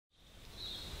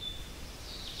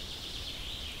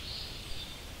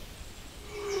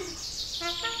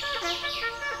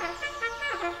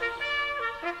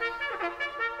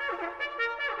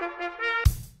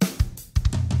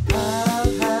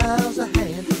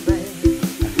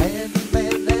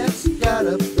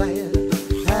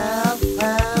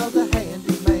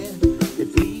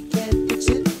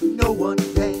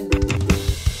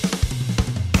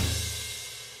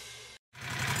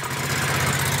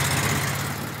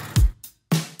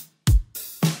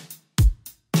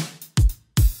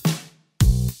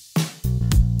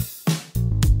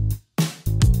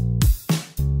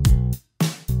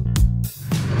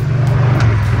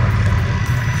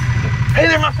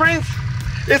friends?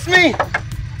 It's me,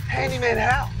 Handyman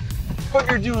Hal. Hope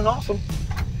you're doing awesome.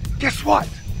 Guess what?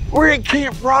 We're at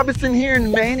Camp Robinson here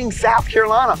in Manning, South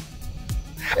Carolina.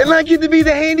 And I get to be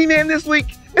the handyman this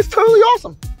week. It's totally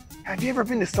awesome. Have you ever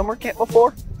been to summer camp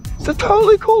before? It's a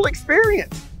totally cool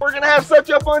experience. We're gonna have such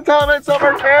a fun time at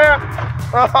summer camp.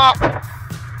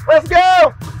 Let's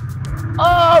go.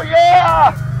 Oh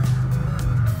yeah.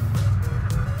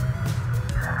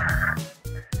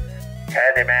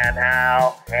 Handyman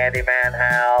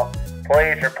Hal,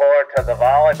 please report to the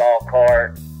volleyball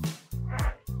court.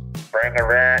 Bring a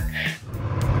wrench.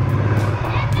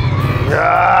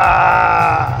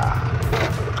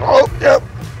 Oh, yep.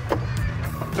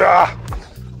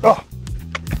 Oh.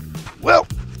 Well,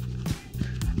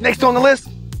 next on the list,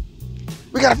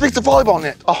 we gotta fix the volleyball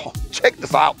net. Oh, check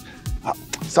this out.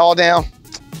 It's all down.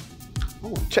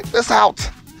 Oh, check this out.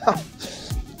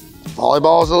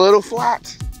 Volleyball's a little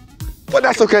flat, but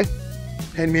that's okay.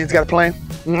 Handyman's got a plan.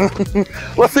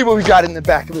 Let's see what we got in the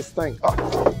back of this thing.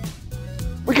 Oh,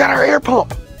 we got our air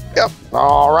pump. Yep,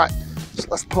 all right. So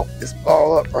let's pump this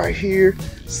ball up right here.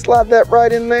 Slide that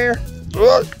right in there.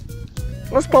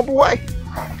 Let's pump away.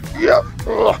 Yep.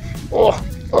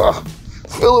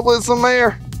 Fill it with some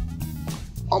air.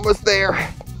 Almost there.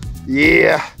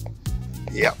 Yeah.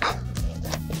 Yep.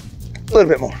 A little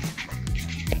bit more.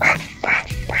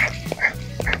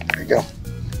 There you go.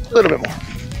 A little bit more.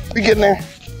 We getting there.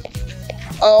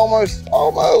 Almost.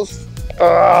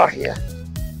 Yeah.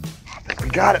 I think we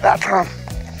got it that time.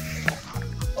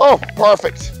 Oh,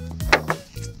 perfect.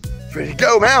 Ready to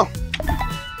go now.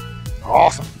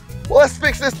 Awesome. Well, let's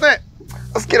fix this net.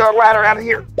 Let's get our ladder out of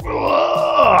here.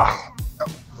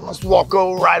 Let's walk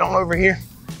right on over here.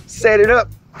 Set it up.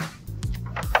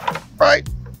 Right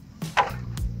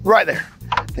there.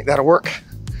 I think that'll work.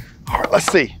 All right,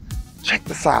 let's see. Check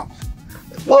this out.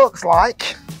 It looks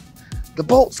like the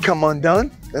bolts come undone.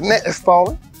 The net is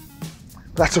falling.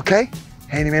 That's okay.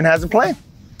 Handyman has a plan.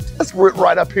 Let's root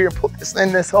right up here, put this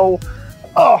in this hole.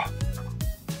 Oh,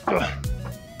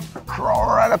 crawl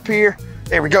right up here.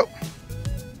 There we go.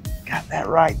 Got that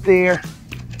right there.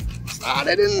 Slide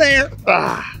it in there.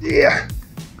 Yeah.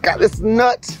 Got this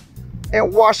nut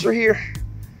and washer here.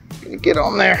 Gonna get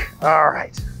on there. All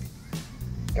right.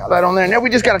 Got that on there. Now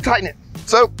we just gotta tighten it.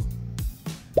 So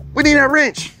we need our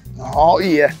wrench. Oh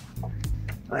yeah.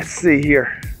 Let's see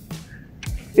here.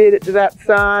 Fit it to that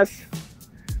size.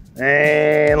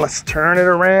 And let's turn it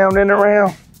around and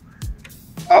around.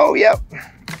 Oh, yep.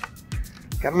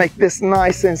 Gotta make this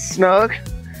nice and snug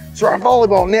so our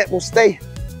volleyball net will stay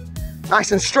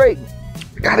nice and straight.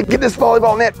 We gotta get this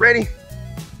volleyball net ready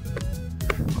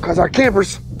because our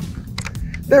campers,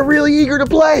 they're really eager to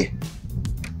play.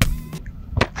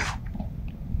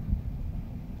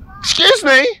 Excuse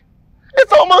me,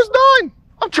 it's almost done.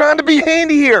 I'm trying to be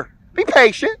handy here. Be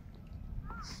patient.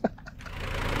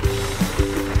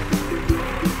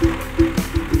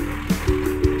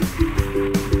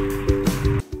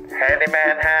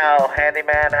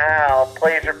 Handyman Hal,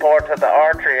 please report to the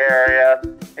archery area.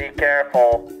 Be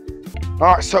careful.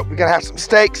 All right, so we gotta have some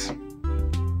stakes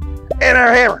and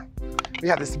our hammer. We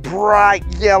have this bright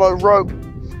yellow rope.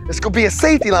 It's gonna be a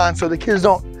safety line so the kids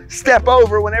don't step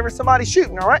over whenever somebody's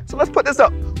shooting, all right? So let's put this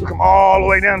up. We'll come all the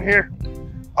way down here.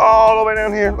 All the way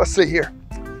down here. Let's see here.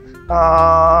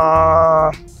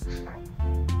 I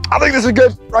think this is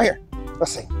good right here.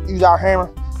 Let's see, use our hammer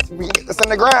so we can get this in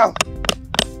the ground.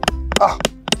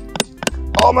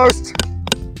 Almost.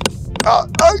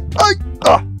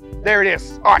 There it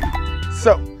is. All right.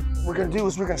 So what we're gonna do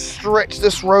is we're gonna stretch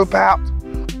this rope out.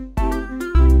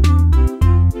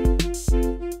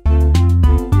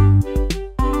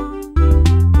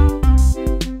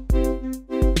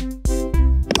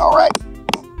 All right.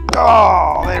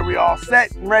 Oh, there we all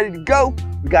set and ready to go.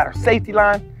 We got our safety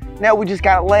line. Now we just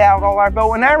gotta lay out all our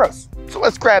bow and arrows. So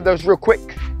let's grab those real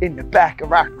quick in the back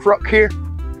of our truck here.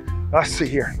 Let's see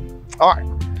here. All right.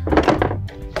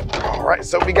 All right,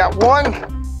 so we got one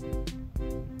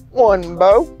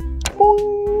bow.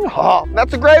 Boing. Oh,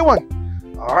 that's a gray one.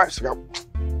 All right, so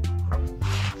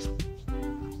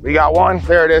we got one.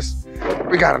 There it is.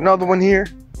 We got another one here.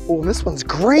 Oh, this one's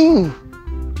green.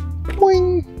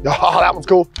 Boing. Oh, that one's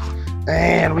cool.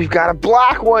 And we've got a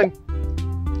black one.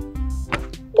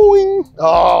 Boing.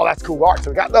 Oh, that's cool. All right,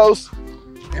 so we got those.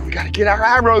 And we got to get our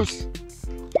arrows.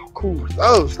 How cool are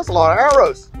those? That's a lot of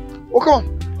arrows. Well, come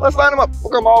on, let's line them up.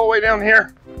 We'll come all the way down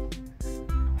here.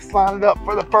 Let's line it up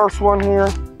for the first one here.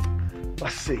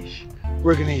 Let's see.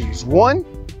 We're gonna use one.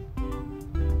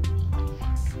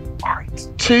 All right,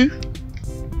 two.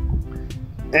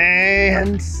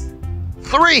 And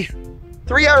three.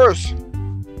 3 arrows.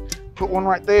 Put one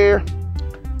right there.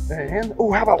 And,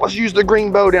 oh, how about let's use the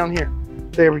green bow down here.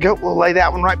 There we go. We'll lay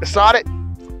that one right beside it.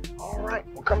 All right,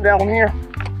 we'll come down here.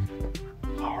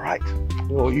 All right,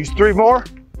 we'll use 3 more.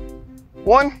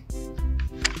 1.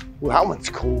 Well, that one's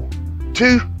cool.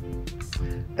 2.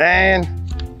 And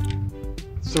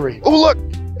 3. Oh, look,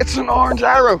 it's an orange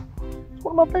arrow. It's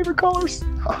one of my favorite colors.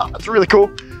 That's really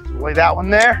cool. We'll lay that one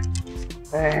there.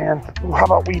 And ooh, how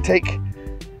about we take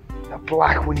the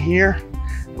black one here,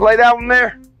 lay that one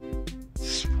there.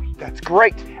 Sweet, that's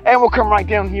great. And we'll come right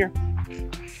down here.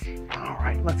 All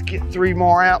right, let's get 3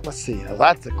 more out. Let's see, now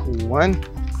that's a cool one.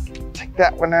 Take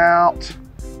that one out.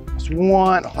 That's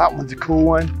 1. Oh, that one's a cool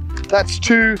one. That's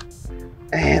 2.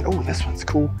 And oh, this one's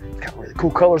cool. It's got really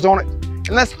cool colors on it.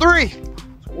 And that's 3. So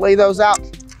we'll lay those out.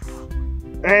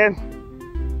 And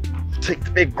take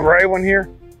the big gray one here.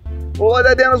 We'll lay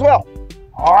that down as well.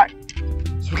 All right,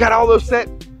 so we got all those set.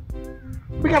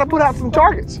 We gotta put out some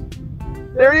targets.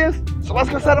 There it is. So let's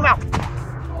go set them out.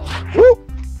 Woo!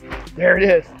 There it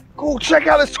is. Cool, check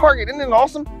out this target. Isn't it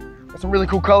awesome? Got some really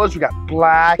cool colors. We got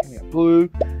black, and we got blue,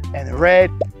 and then red.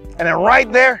 And then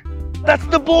right there, that's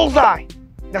the bullseye.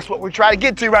 That's what we try to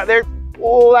get to right there.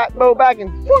 Pull that bow back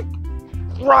and whoop,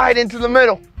 right into the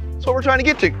middle. That's what we're trying to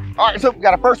get to. All right, so we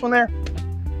got our first one there.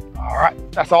 All right,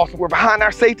 that's awesome. We're behind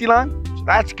our safety line, so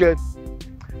that's good.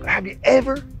 But have you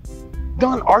ever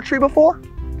done archery before?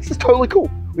 This is totally cool.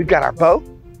 We've got our bow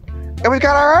and we've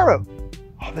got our arrow.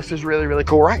 Oh, this is really, really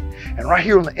cool, right? And right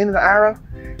here on the end of the arrow,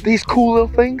 these cool little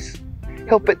things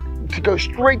help it to go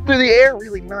straight through the air,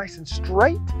 really nice and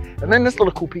straight. And then this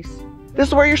little cool piece, this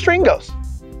is where your string goes.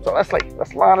 So let's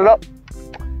line it up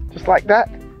just like that.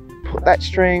 Put that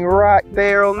string right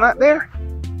there on that there.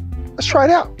 Let's try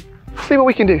it out. See what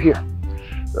we can do here.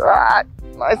 All right,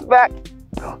 nice back.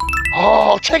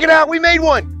 Oh, check it out, we made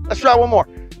one. Let's try one more.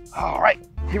 All right,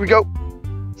 here we go.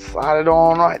 Slide it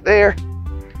on right there.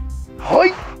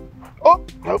 Hi. Oh,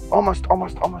 nope, almost.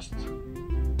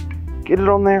 Get it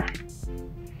on there.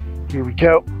 Here we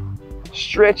go.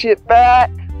 Stretch it back.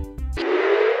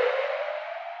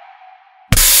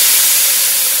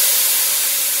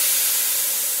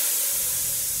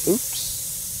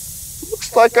 Oops.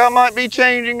 Looks like I might be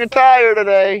changing a tire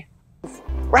today.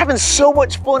 We're having so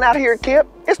much fun out here at camp.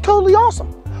 It's totally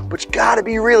awesome. But you gotta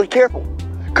be really careful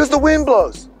because the wind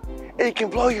blows and it can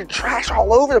blow your trash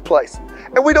all over the place.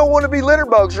 And we don't want to be litter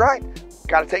bugs, right?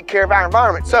 Gotta take care of our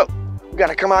environment. So we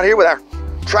gotta come out here with our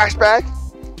trash bag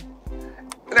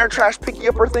and our trash picky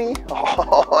upper thingy.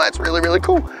 Oh, that's really, really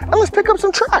cool. And let's pick up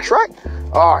some trash, right?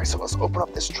 All right, so let's open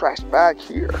up this trash bag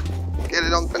here. Get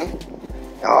it open.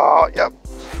 Oh, yep.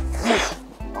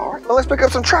 All right, well, let's pick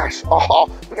up some trash. Oh,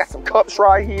 we got some cups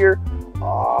right here.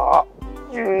 Oh,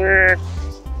 there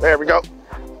we go.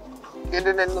 Get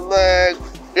it in the bag.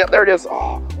 Yep, there it is.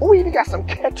 Oh, we even got some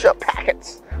ketchup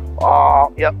packets.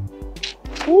 Oh, yep.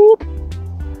 Whoop.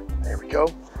 There we go.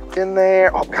 In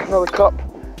there. Oh, got another cup.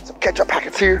 Some ketchup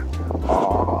packets here.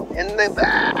 Oh, in the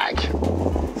bag.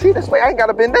 See, this way I ain't got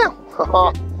to bend down.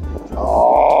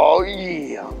 Oh,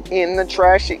 yeah. In the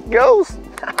trash it goes.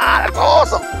 That's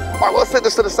awesome. All right, well, let's set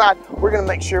this to the side. We're gonna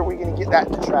make sure we're gonna get that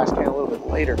in the trash can a little bit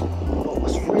later. But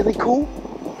what's really cool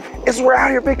is we're out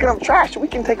here picking up trash. We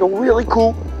can take a really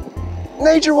cool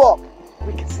nature walk.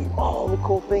 We can see all the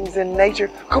cool things in nature.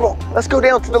 Come on, let's go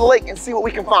down to the lake and see what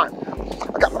we can find.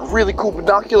 I got my really cool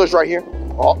binoculars right here.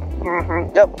 Oh,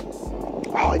 yep.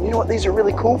 Oh, and you know what these are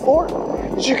really cool for?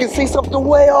 Is you can see something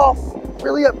way off,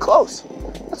 really up close.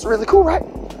 That's really cool, right?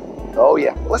 Oh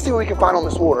yeah, let's see what we can find on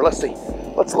this water. Let's see,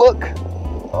 let's look.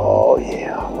 Oh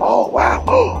yeah, oh wow.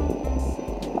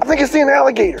 Oh, I think I see an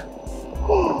alligator.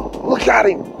 Oh, look at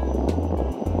him.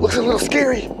 Looks a little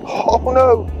scary. Oh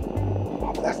no.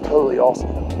 Oh, that's totally awesome.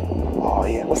 Oh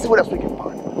yeah, let's see what else we can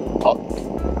find.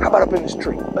 Oh, how about up in this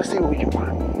tree? Let's see what we can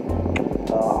find.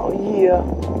 Oh yeah.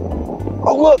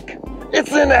 Oh look,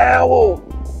 it's an owl.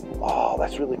 Oh,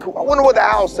 that's really cool. I wonder what the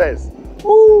owl says.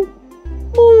 Woo,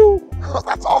 woo. Oh,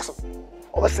 that's awesome.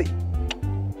 Oh, let's see.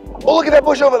 Oh, look at that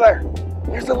bush over there.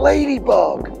 There's a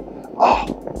ladybug.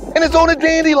 Oh, and it's on a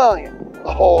dandelion.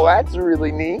 Oh, that's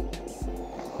really neat.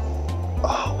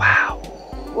 Oh, wow.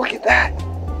 Look at that.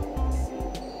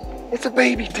 It's a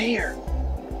baby deer.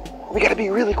 We gotta be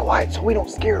really quiet so we don't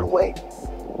scare it away.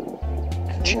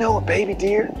 Did you know a baby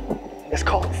deer is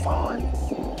called a fawn?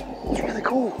 It's really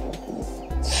cool.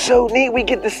 It's so neat we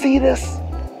get to see this.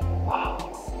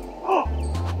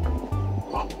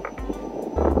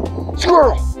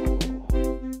 Squirrel!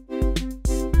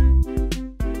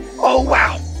 Oh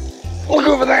wow! Look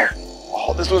over there!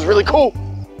 Oh, this was really cool.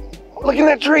 Look in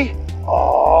that tree.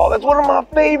 Oh, that's one of my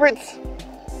favorites.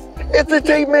 It's a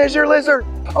tape measure lizard.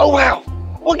 Oh wow!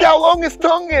 Look how long his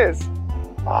tongue is.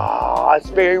 Ah, it's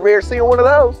very rare seeing one of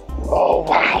those. Oh,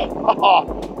 wow.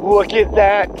 Look at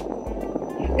that.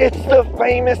 It's the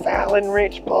famous Allen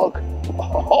wrench bug.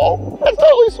 Oh, that's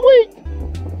totally sweet.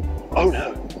 Oh,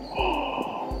 no.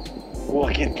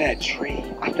 Look at that tree.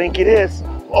 I think it is.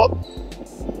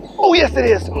 Oh, yes, it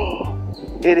is.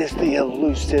 It is the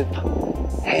elusive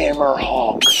hammer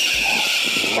hawk.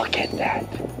 Look at that.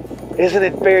 Isn't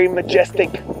it very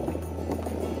majestic?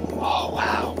 Oh,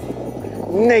 wow.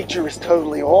 Nature is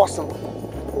totally awesome.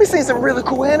 We see some really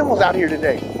cool animals out here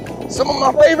today. Some of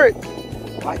my favorite,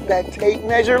 like that tape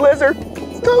measure lizard.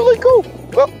 It's totally cool.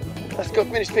 Well, let's go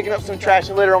finish picking up some trash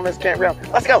and litter on this campground.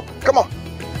 Let's go. Come on.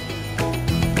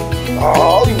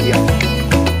 Oh, yeah.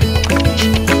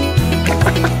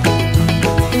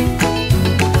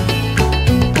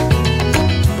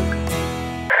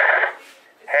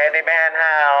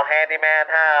 Handyman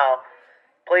Hal,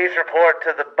 please report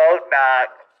to the boat dock.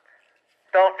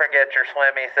 Don't forget your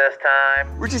swimmies this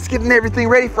time. We're just getting everything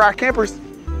ready for our campers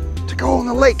to go on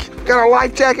the lake. Got our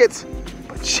life jackets.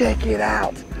 But check it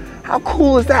out. How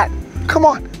cool is that? Come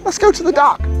on, let's go to the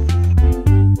dock.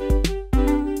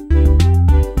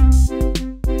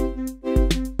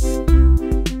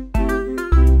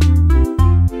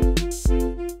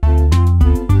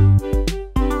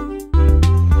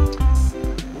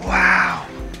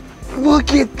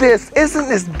 Look at this, isn't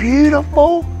this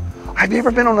beautiful? Have you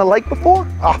ever been on a lake before?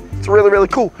 Oh, it's really, really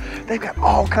cool. They've got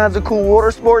all kinds of cool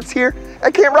water sports here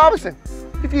at Camp Robinson.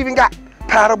 We've even got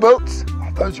paddle boats.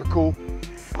 Oh, those are cool.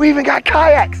 We even got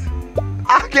kayaks.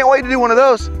 I can't wait to do one of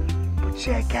those. But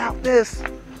check out this.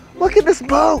 Look at this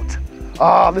boat.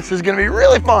 Oh, this is gonna be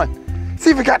really fun.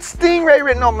 See if we got Stingray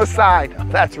written on the side. Oh,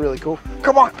 that's really cool.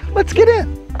 Come on, let's get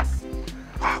in.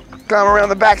 Oh, climb around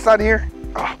the backside here.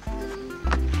 Oh.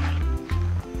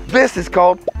 This is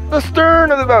called the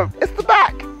stern of the boat. It's the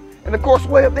back. And of course,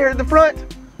 way up there at the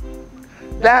front,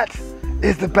 that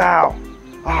is the bow.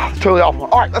 Oh, it's totally awful.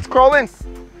 All right, let's crawl in.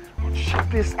 Check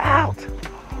this out.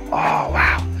 Oh,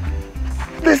 wow.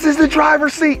 This is the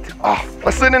driver's seat. Oh,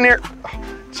 let's sit in here. Oh,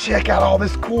 check out all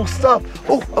this cool stuff.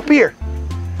 Oh, up here,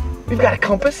 we've got a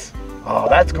compass. Oh,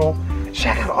 that's cool.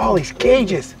 Check out all these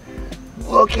gauges.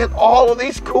 Look at all of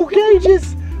these cool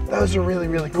gauges. Those are really,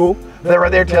 really cool. That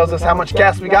right there tells us how much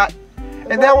gas we got.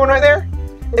 And that one right there,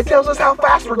 it tells us how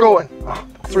fast we're going. Oh,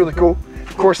 that's really cool.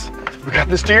 Of course, we got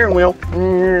the steering wheel.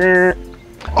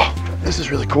 Oh, this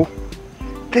is really cool.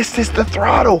 This is the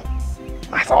throttle.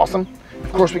 That's awesome.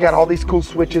 Of course, we got all these cool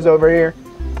switches over here.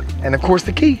 And of course,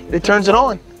 the key that turns it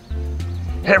on.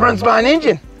 And it runs by an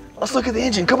engine. Let's look at the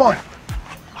engine, come on.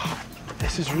 Oh,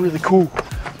 this is really cool.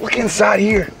 Look inside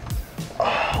here.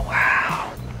 Oh,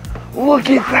 wow. Look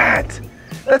at that.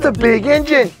 That's a big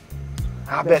engine.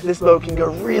 I bet this boat can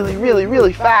go really, really,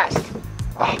 really fast.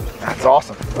 Oh, that's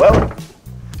awesome. Well,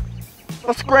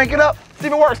 let's crank it up, see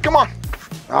if it works. Come on.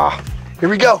 Ah, here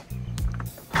we go.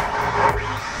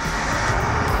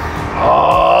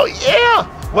 Oh, yeah.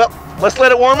 Well, let's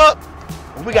let it warm up.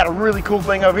 We got a really cool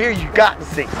thing over here you got to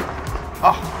see.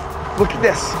 Oh, look at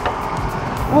this.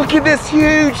 Look at this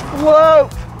huge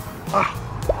float.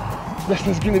 Oh, this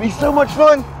is gonna be so much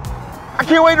fun. I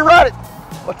can't wait to ride it.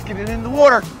 Let's get it in the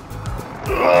water.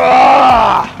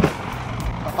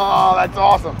 Oh, that's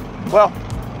awesome. Well,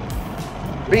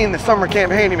 being the summer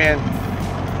camp handyman,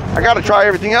 I gotta try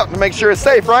everything out to make sure it's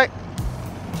safe, right?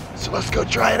 So let's go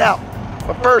try it out.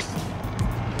 But first,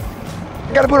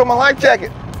 I gotta put on my life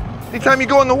jacket. Anytime you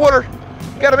go in the water,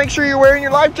 you gotta make sure you're wearing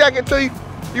your life jacket so you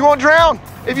won't drown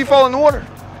if you fall in the water.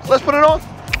 So let's put it on.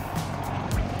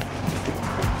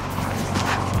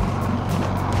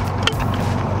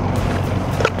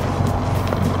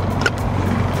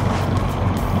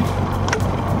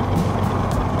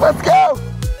 Let's go!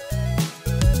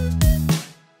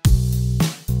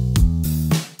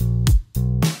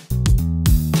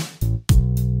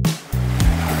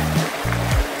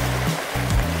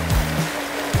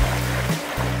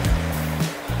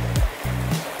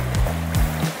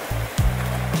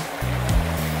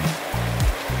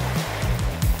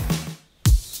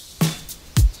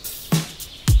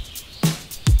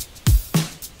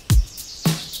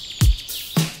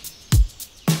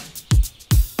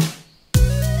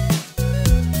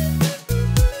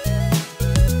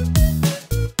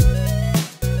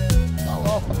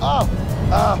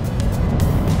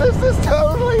 This is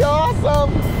totally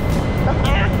awesome.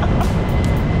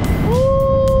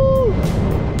 Woo!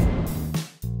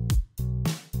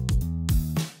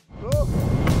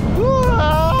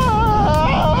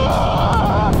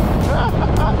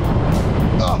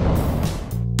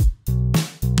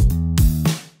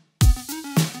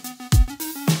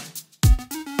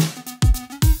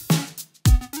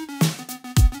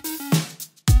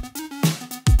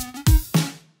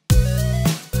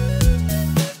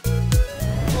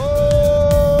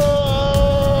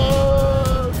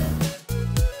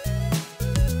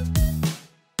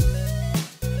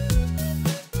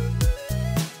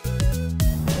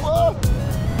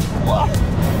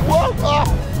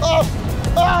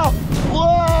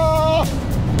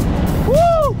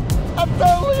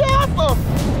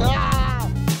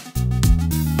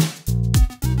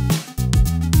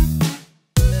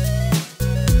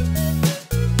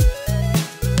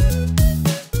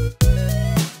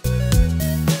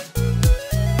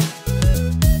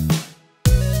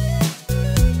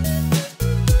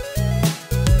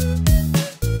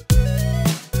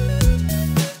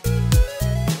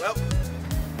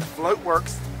 boat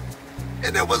works.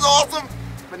 And it was awesome.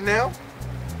 But now,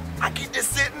 I get to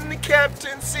sit in the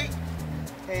captain's seat.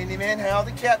 Handyman Hal,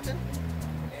 the captain.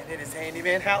 And it is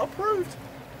Handyman Hal approved.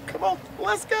 Come on,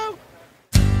 let's go.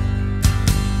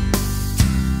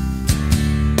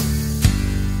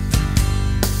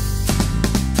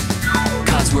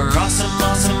 Cause we're awesome,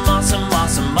 awesome, awesome,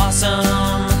 awesome,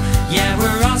 awesome. Yeah,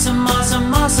 we're awesome,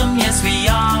 awesome, awesome, yes we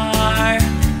are.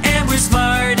 And we're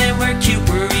smart and we're cute,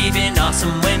 we're even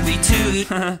awesome when we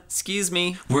toot. Excuse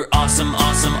me. We're awesome,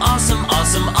 awesome, awesome,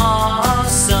 awesome,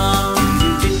 awesome.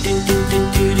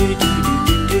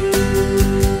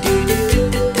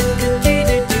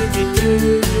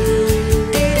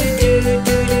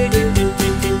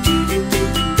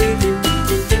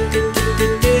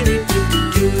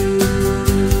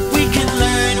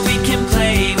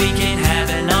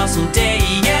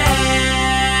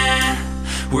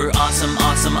 Awesome,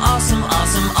 awesome, awesome,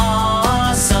 awesome,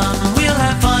 awesome. We'll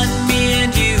have fun, me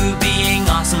and you, being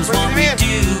awesome's what we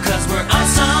do. Cause we're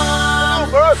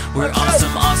awesome. We're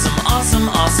awesome, awesome, awesome,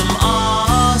 awesome,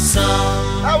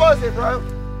 awesome. How was it, bro?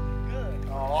 Good.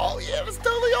 Oh, yeah, it was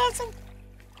totally awesome.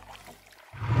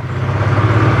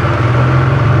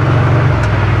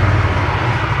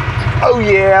 Oh,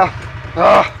 yeah.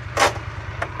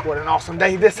 What an awesome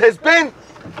day this has been.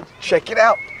 Check it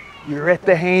out. You're at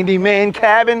the handyman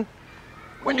cabin.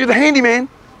 When you're the handyman,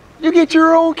 you get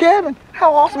your own cabin.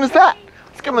 How awesome is that?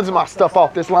 Let's get my stuff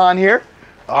off this line here.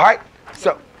 All right,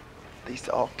 so these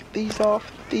off, get these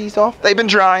off, these off. They've been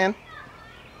drying.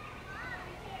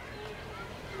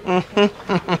 All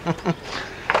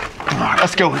right,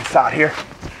 let's go inside here.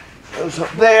 Those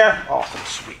up there. Awesome,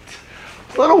 sweet.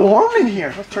 It's a little warm in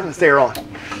here. Let's turn this air on.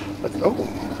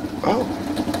 Oh.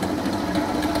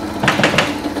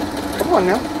 Come on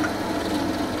now.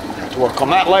 Have to work on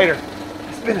that later.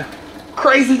 It's been a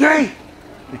crazy day.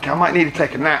 I think I might need to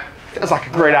take a nap. Feels like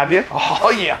a great idea. Oh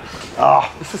yeah.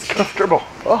 Oh, this is comfortable.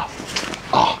 Oh,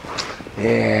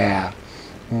 yeah.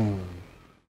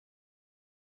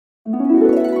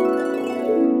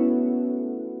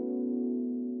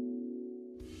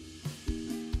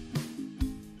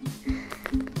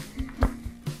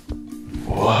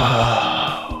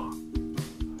 Whoa.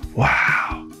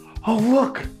 Wow. Oh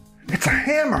look, it's a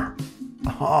hammer.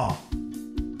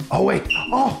 Oh wait.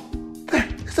 Oh,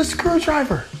 it's a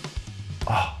screwdriver.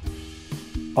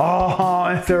 Oh,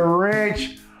 it's a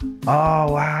wrench.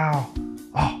 Oh wow.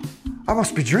 Oh, I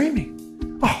must be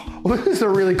dreaming. Oh, well, this is a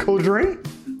really cool dream.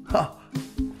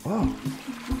 Whoa.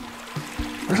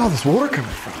 Where's all this water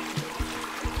coming from?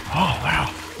 Oh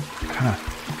wow.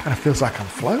 Kind of feels like I'm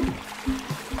floating.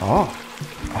 Oh,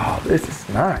 this is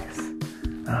nice.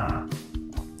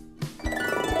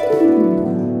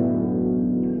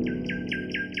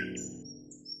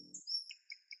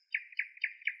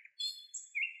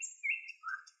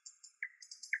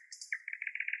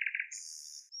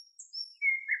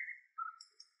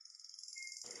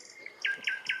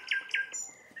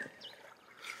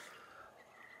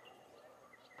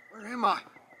 Where am I?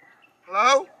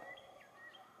 Hello?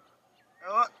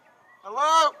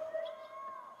 Hello?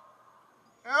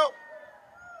 Help!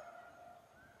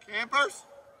 Campers?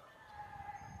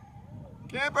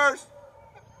 Campers?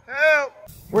 Help!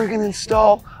 We're gonna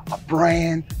install a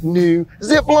brand new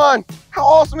zip line. How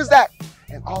awesome is that?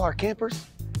 And all our campers,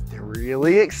 they're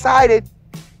really excited.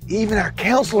 Even our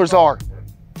counselors are.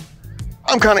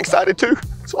 I'm kind of excited too,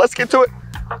 so let's get to it.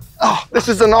 Oh, this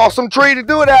is an awesome tree to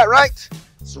do it at, right?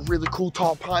 It's a really cool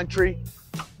tall pine tree.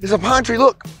 It's a pine tree,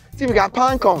 look. It's even got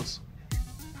pine cones.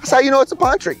 That's how you know it's a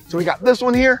pine tree. So we got this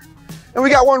one here, and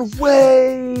we got one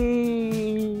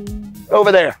way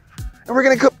over there. And we're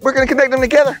gonna connect them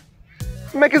together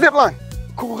and make a zip line.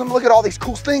 Cool, come look at all these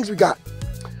cool things we got.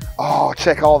 Oh,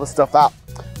 check all this stuff out.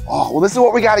 Oh, well, this is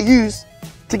what we gotta use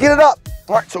to get it up.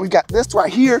 All right, so we got this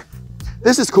right here.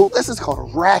 This is cool. This is called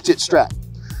a ratchet strap.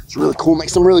 It's really cool,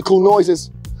 makes some really cool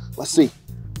noises. Let's see.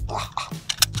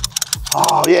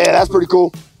 Oh yeah, that's pretty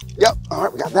cool. Yep, all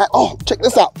right, we got that. Oh, check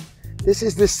this out. This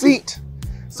is the seat.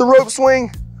 It's the rope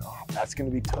swing. Oh, that's gonna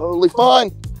be totally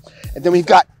fun. And then we've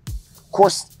got, of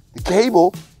course, the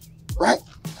cable, right?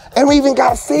 And we even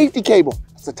got a safety cable.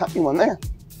 That's a tiny one there.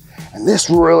 And this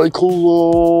really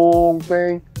cool long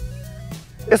thing.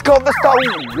 It's called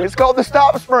the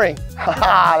stop spring.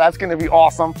 Haha, that's gonna be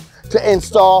awesome to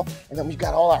install. And then we've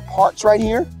got all our parts right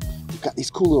here. We've got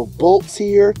these cool little bolts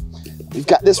here. We've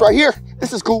got this right here.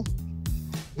 This is cool.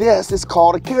 This is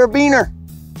called a carabiner.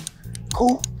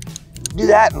 Cool. Do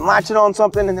that and latch it on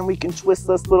something, and then we can twist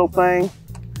this little thing.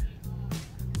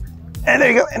 And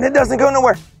there you go. And it doesn't go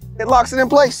nowhere. It locks it in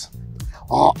place.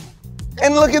 Oh,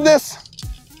 and look at this.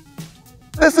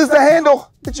 This is the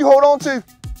handle that you hold on to.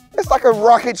 It's like a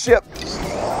rocket ship.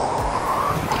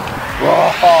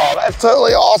 Oh, that's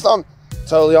totally awesome.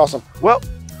 Totally awesome. Well,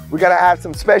 we gotta have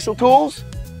some special tools.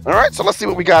 All right, so let's see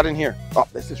what we got in here. Oh,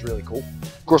 this is really cool.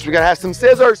 Of course, we gotta have some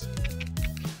scissors.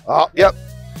 Oh, yep.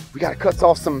 We gotta cut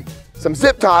off some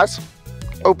zip ties,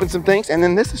 open some things, and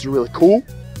then this is really cool.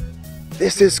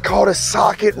 This is called a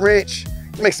socket wrench.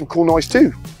 It makes some cool noise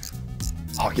too.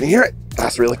 Oh, can you hear it?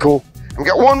 That's really cool. And we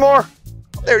got one more.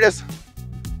 Oh, there it is.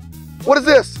 What is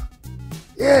this?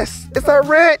 Yes, it's our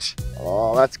wrench.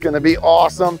 Oh, that's gonna be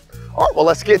awesome. All right, well,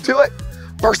 let's get to it.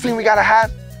 First thing we gotta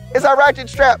have is our ratchet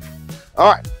strap.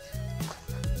 All right.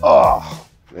 Oh,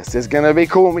 this is gonna be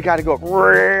cool. And we gotta go up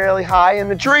really high in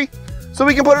the tree so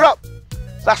we can put it up.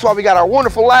 That's why we got our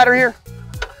wonderful ladder here.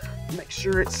 Make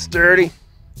sure it's sturdy.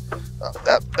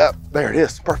 Up. There it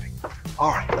is, perfect.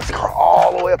 All right, let's go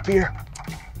all the way up here.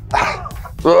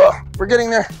 We're getting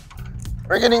there.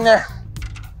 We're getting there.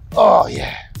 Oh,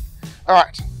 yeah. All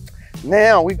right,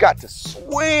 now we've got to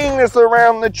swing this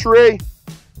around the tree.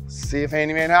 See if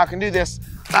Handyman Hal can do this.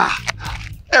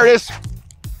 There it is.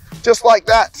 Just like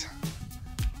that.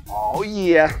 Oh,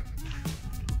 yeah.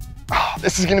 Oh,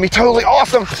 this is gonna be totally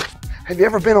awesome. Have you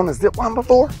ever been on a zip line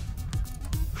before?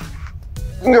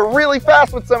 You can go really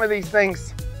fast with some of these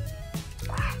things.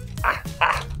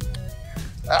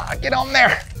 Get on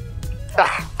there.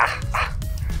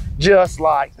 Just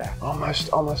like that.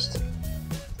 Almost.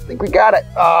 I think we got it.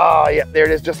 Oh, yeah, there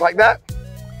it is, just like that.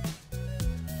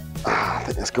 I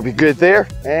think that's gonna be good there.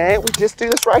 And we just do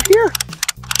this right here.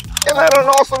 Isn't that an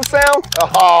awesome sound?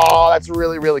 Oh, that's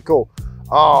really, really cool.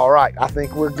 All right, I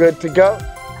think we're good to go.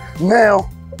 Now,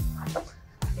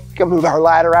 we can move our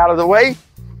ladder out of the way.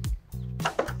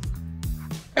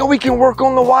 And we can work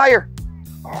on the wire.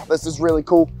 Oh, this is really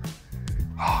cool.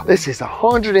 Oh, this is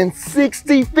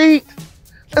 160 feet.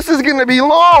 This is gonna be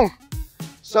long.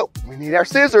 So we need our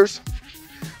scissors.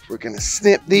 We're gonna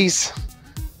snip these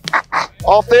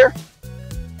off there.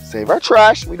 Save our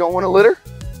trash, we don't wanna litter.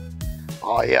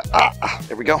 Oh yeah,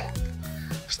 there we go.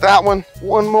 Just that one,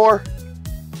 one more.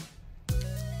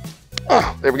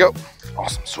 There we go,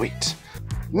 awesome, sweet.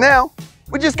 Now,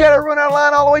 we just gotta run our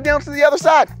line all the way down to the other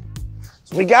side.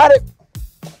 So we got it.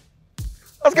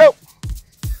 Let's go.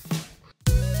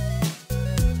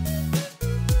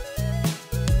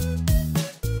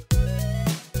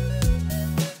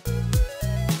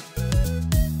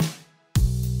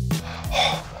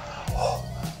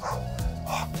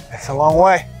 It's a long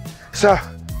way. So,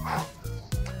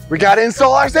 we gotta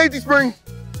install our safety spring.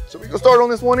 So we gonna start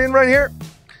on this one end right here.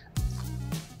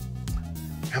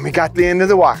 And we got the end of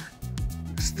the wire.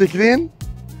 Stick it in,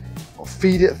 we'll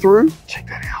feed it through. Check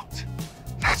that out.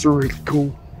 That's really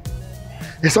cool.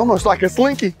 It's almost like a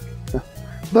slinky.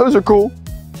 Those are cool.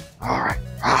 All right.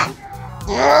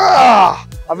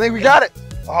 I think we got it.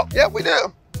 Oh, yeah, we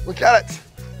do. We got it.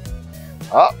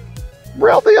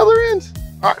 We're out the other end.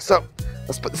 All right, so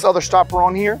let's put this other stopper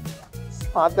on here.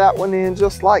 Slide that one in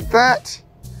just like that.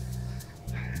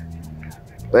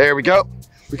 There we go.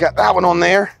 We got that one on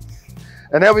there.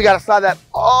 And then we got to slide that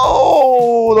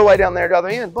all the way down there to the other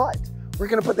end, but we're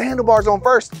going to put the handlebars on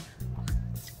first.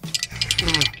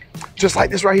 Just like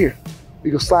this right here. We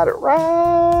go slide it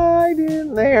right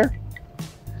in there.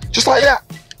 Just like that.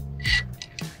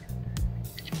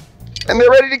 And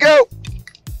they're ready to go.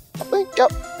 I think,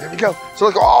 yep, there we go. So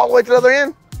let's go all the way to the other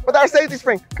end with our safety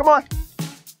spring. Come on.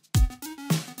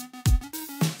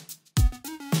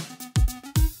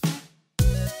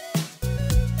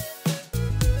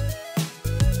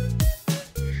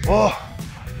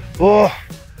 Oh.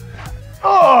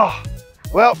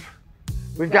 Well,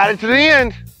 we've got it to the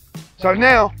end. So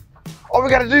now, all we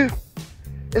gotta do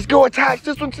is go attach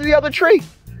this one to the other tree.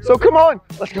 So come on,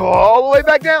 let's go all the way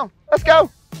back down. Let's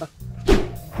go.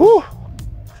 Whew.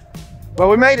 Well,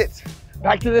 we made it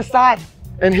back to this side.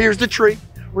 And here's the tree.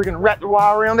 We're gonna wrap the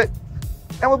wire around it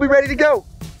and we'll be ready to go.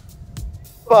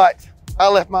 But I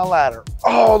left my ladder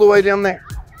all the way down there.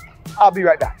 I'll be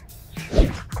right back.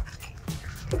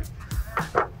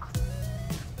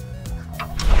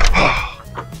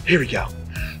 Here we go.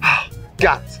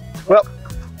 Got it. Well,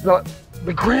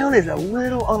 the ground is a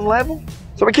little unlevel,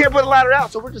 so we can't put a ladder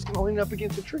out, so we're just gonna lean up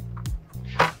against the tree.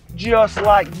 Just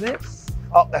like this.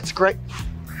 Oh, that's great.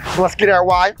 So let's get our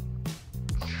wire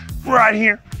right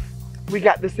here. We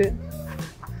got this in.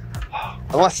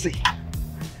 And let's see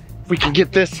if we can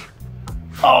get this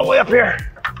all the way up here.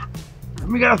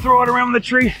 And we gotta throw it around the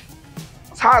tree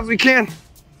as high as we can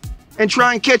and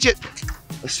try and catch it.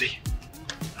 Let's see.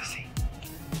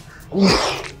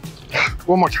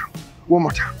 One more time. One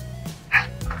more time.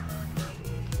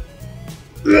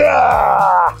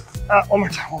 One more time. One more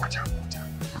time. One more time.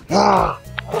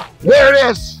 There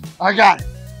it is. I got it.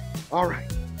 All right.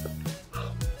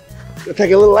 Gonna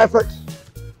take a little effort.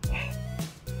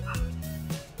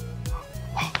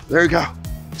 There you go.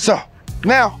 So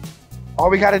now all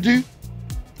we got to do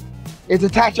is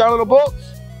attach our little bolts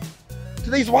to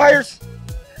these wires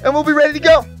and we'll be ready to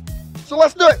go. So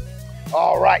let's do it.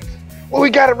 All right. Well, we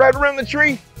got it right around the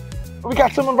tree. We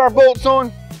got some of our bolts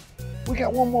on. We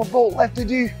got one more bolt left to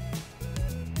do.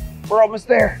 We're almost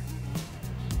there.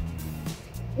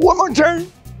 One more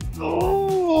turn.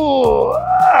 Oh,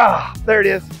 there it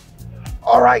is.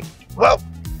 All right. Well,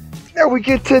 now we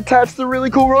get to attach the really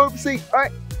cool rope. See, all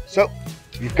right. So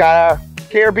we've got our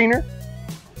carabiner.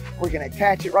 We're gonna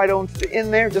attach it right onto the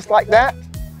end there, just like that.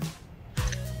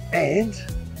 And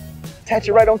attach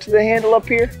it right onto the handle up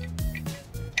here.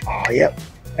 Oh, yep.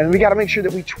 And we gotta make sure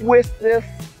that we twist this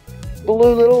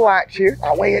blue little latch here.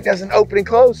 That way it doesn't open and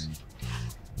close.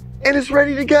 And it's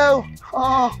ready to go.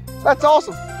 Oh, that's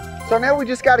awesome. So now we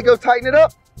just gotta go tighten it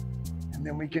up and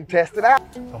then we can test it out.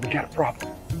 Oh, we got a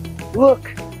problem.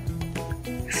 Look,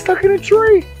 it's stuck in a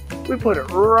tree. We put it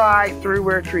right through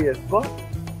where a tree is, but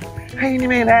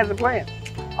Handyman has a plan.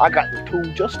 I got the tool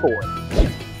just for it.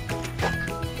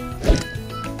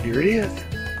 Here it is.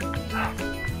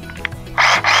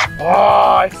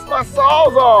 Oh, it's my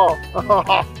sawzall.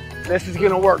 This is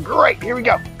gonna work great. Here we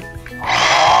go.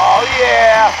 Oh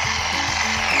yeah.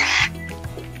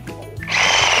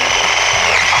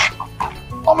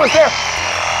 Almost there.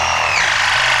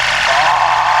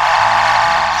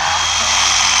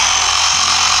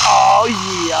 Oh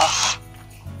yeah.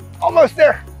 Almost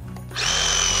there.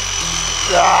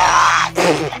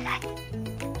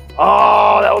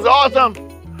 Oh, that was awesome.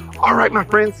 All right, my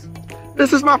friends.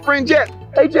 This is my friend Jet.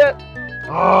 Hey, Jet.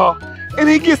 Oh, and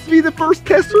he gets to be the first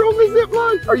tester on the zip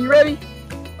line. Are you ready?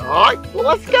 All right, well,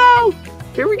 let's go.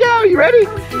 Here we go. You ready?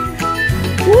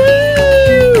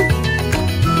 Woo!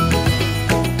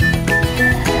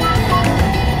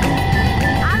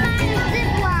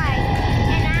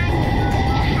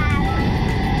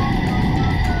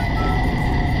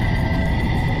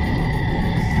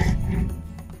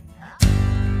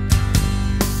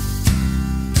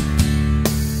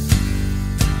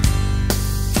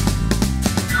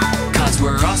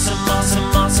 We're awesome, awesome,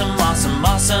 awesome, awesome,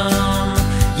 awesome.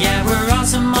 Yeah, we're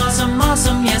awesome, awesome,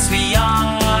 awesome, yes we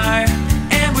are.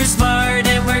 And we're smart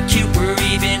and we're cute, we're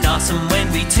even awesome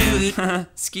when we toot.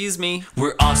 Excuse me.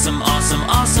 We're awesome, awesome,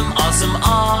 awesome, awesome,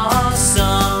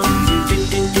 awesome.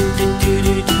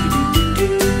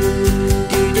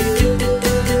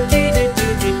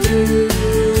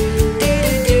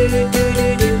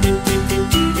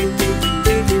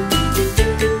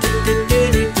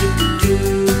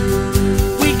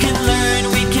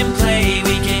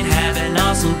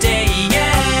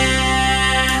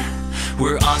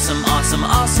 Awesome,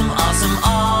 awesome, awesome,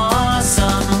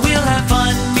 awesome. We'll have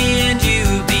fun, me and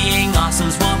you. Being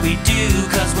awesome's what we do,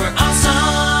 'cause we're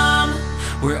awesome.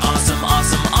 We're awesome,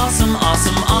 awesome, awesome,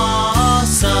 awesome,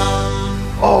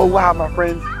 awesome. Oh, wow, my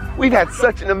friends. We've had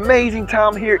such an amazing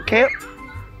time here at camp.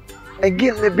 And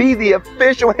getting to be the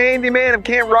official handyman of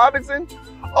Camp Robinson.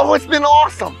 Oh, it's been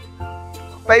awesome.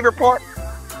 My favorite part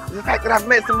is the fact that I've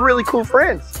met some really cool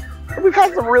friends. And we've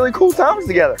had some really cool times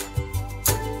together.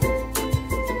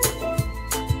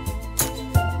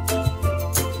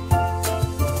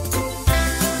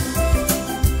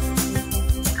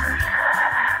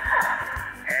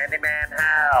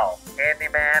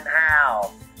 Handyman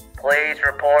Hal, please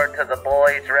report to the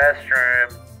boys' restroom.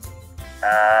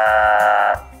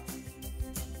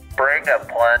 Bring a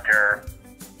plunger,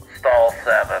 stall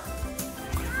 7.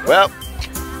 Well,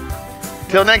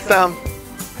 till next time,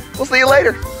 we'll see you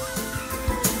later.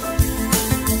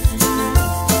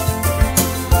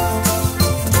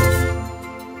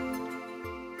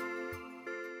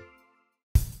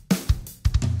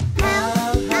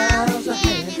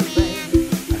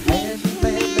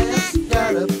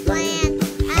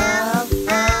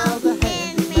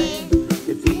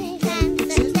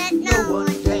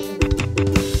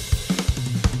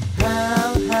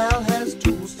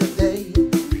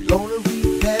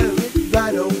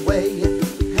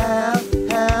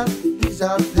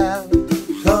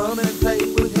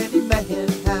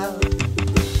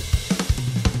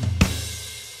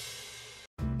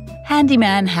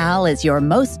 Handyman Hal is your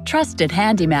most trusted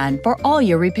handyman for all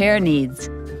your repair needs.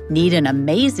 Need an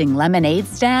amazing lemonade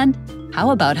stand? How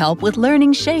about help with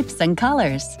learning shapes and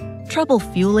colors? Trouble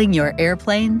fueling your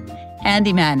airplane?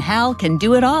 Handyman Hal can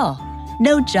do it all.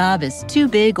 No job is too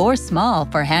big or small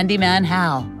for Handyman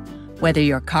Hal. Whether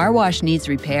your car wash needs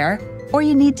repair or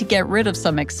you need to get rid of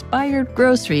some expired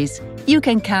groceries, you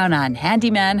can count on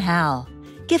Handyman Hal.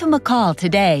 Give him a call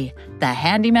today. The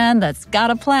handyman that's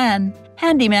got a plan.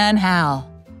 Handyman Hal.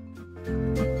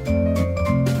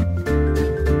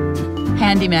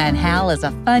 Handyman Hal is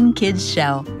a fun kids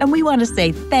show, and we want to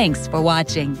say thanks for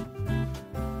watching.